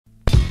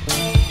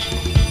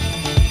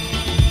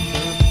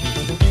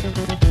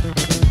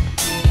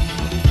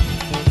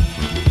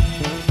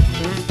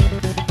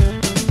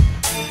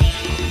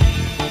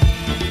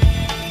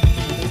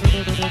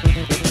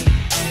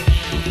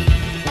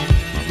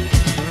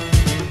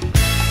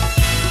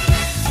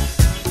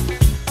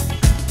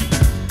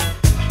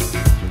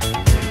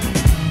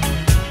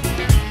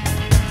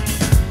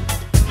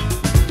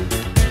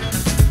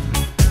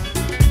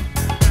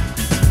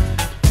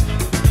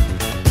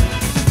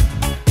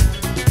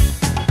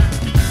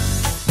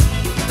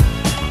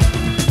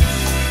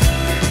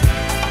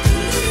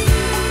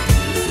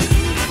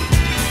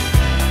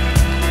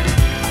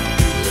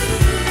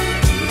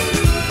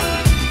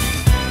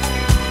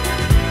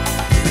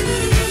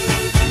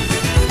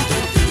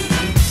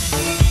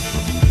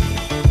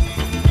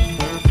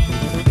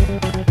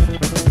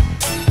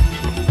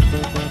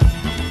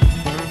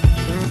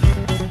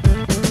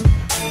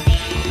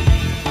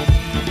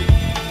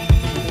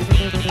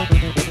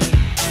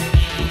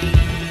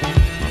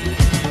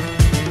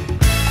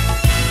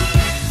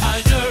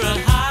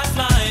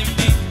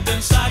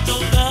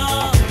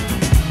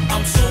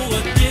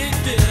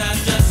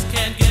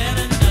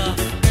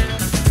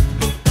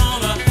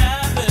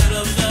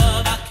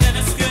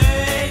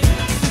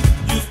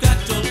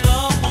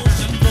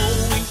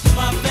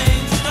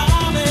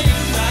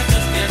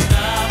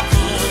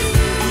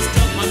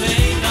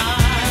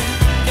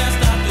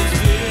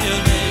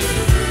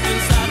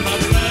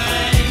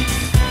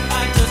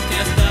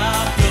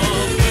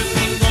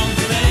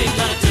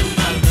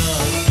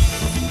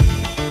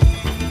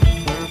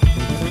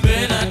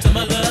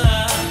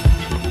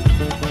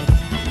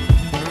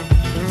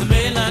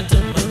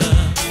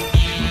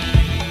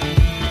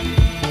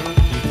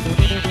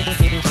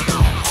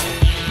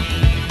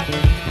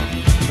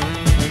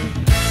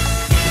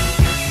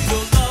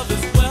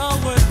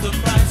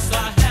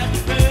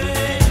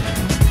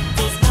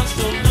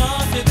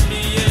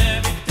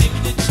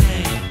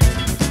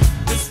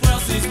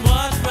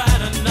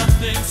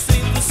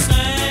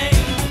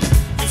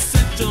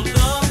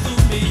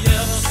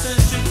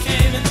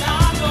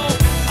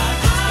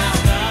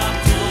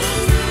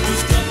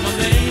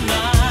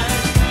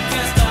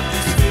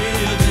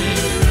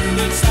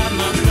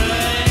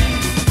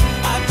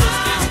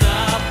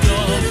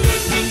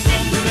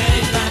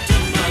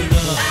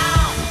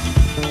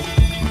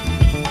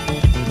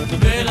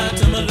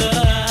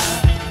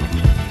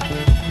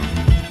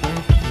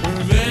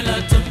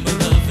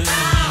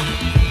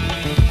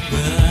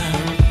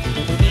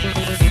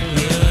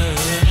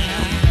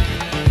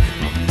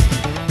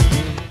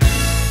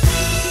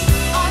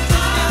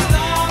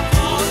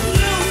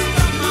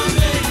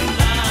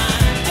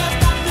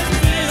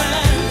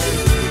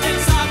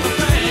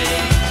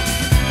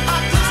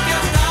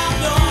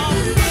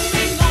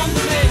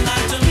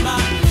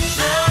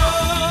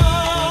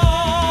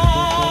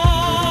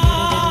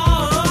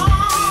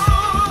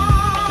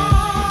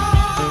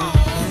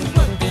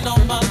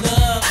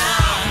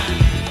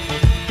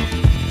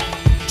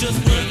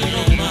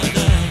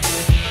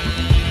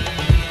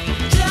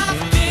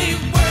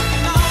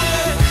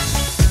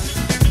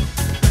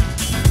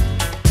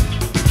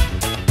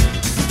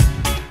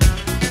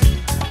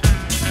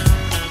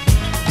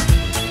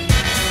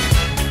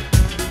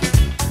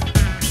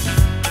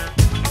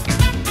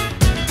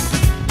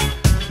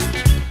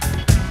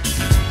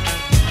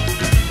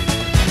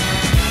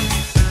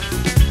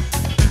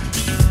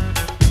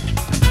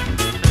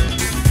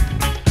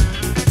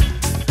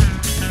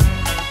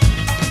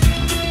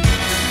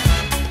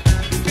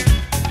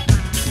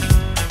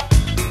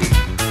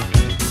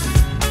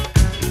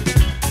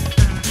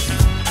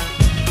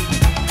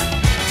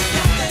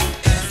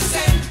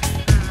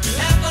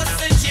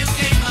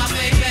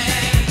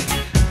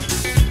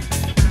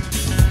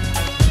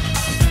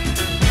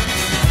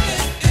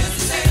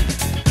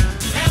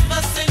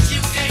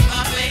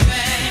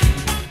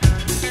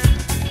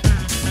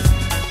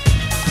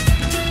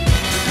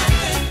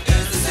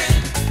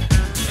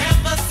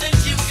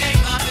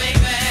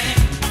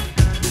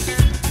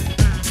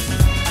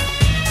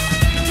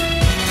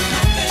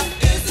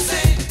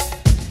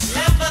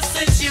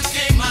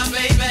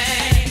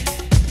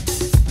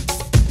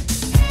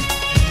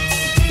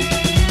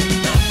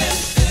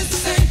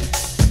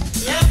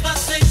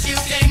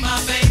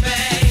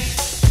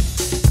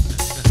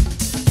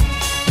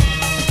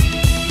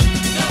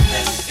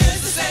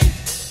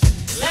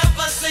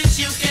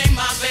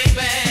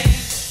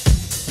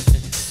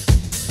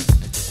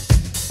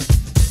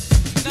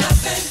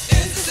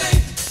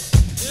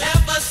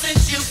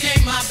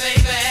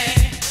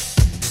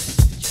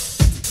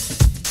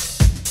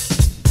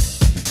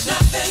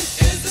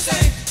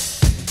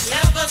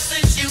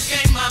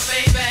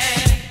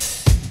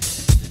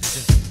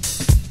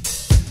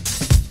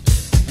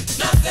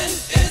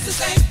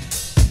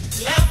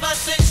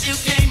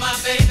since you came, my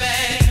baby.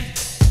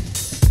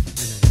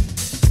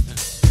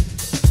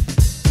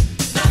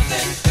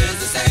 Nothing is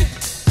the same.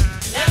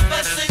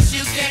 Ever since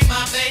you came,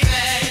 my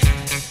baby.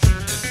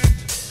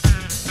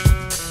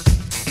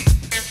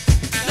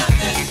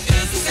 Nothing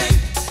is the same.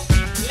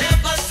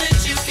 Ever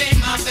since you came,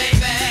 my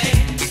baby.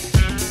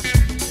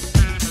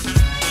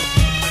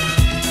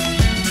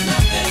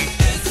 Nothing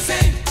is the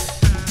same.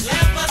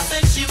 Ever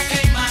since you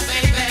came, my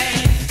baby.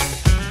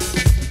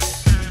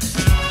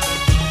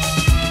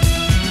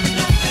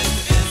 Nothing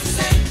is the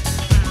same.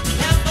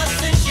 Ever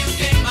since you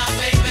came, my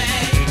baby.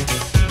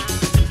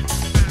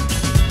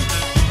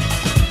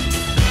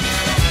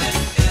 Nothing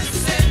is the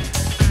same.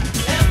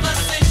 Ever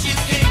since you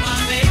came, my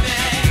baby.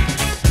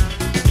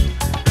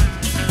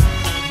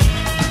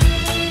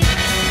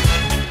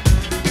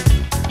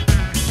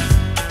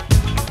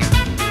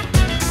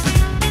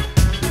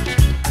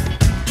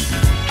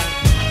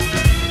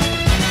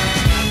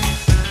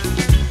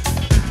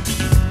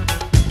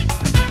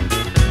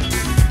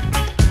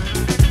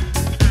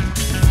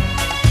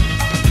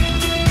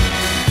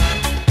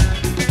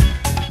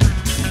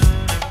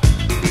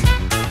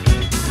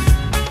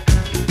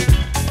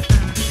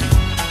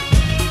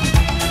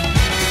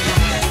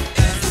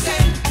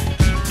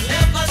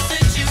 Ever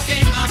since you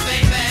came, my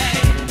baby.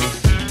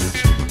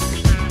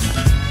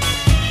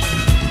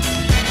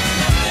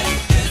 Nothing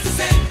is the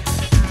same.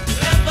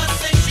 Ever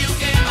since you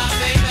came, my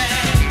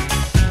baby.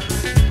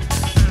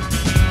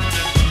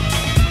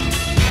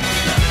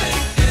 Nothing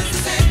is the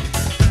same.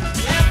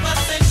 Ever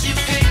since you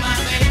came, my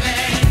baby.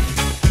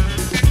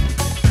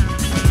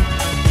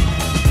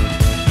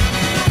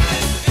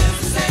 Nothing is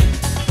the same.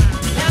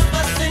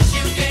 Ever since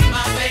you came,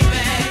 my baby.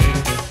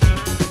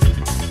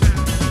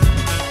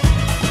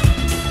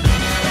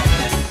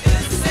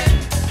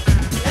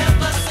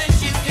 Ever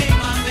since you came,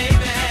 my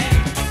baby.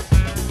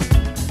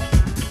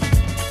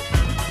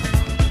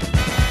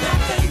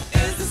 Nothing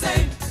is the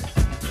same.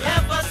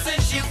 Ever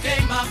since you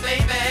came, my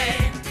baby.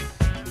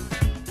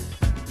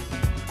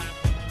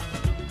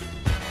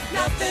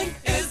 Nothing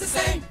is the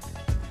same.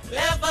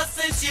 Ever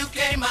since you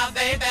came, my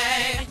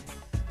baby.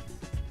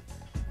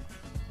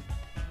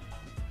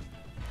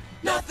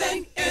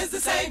 Nothing is the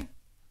same.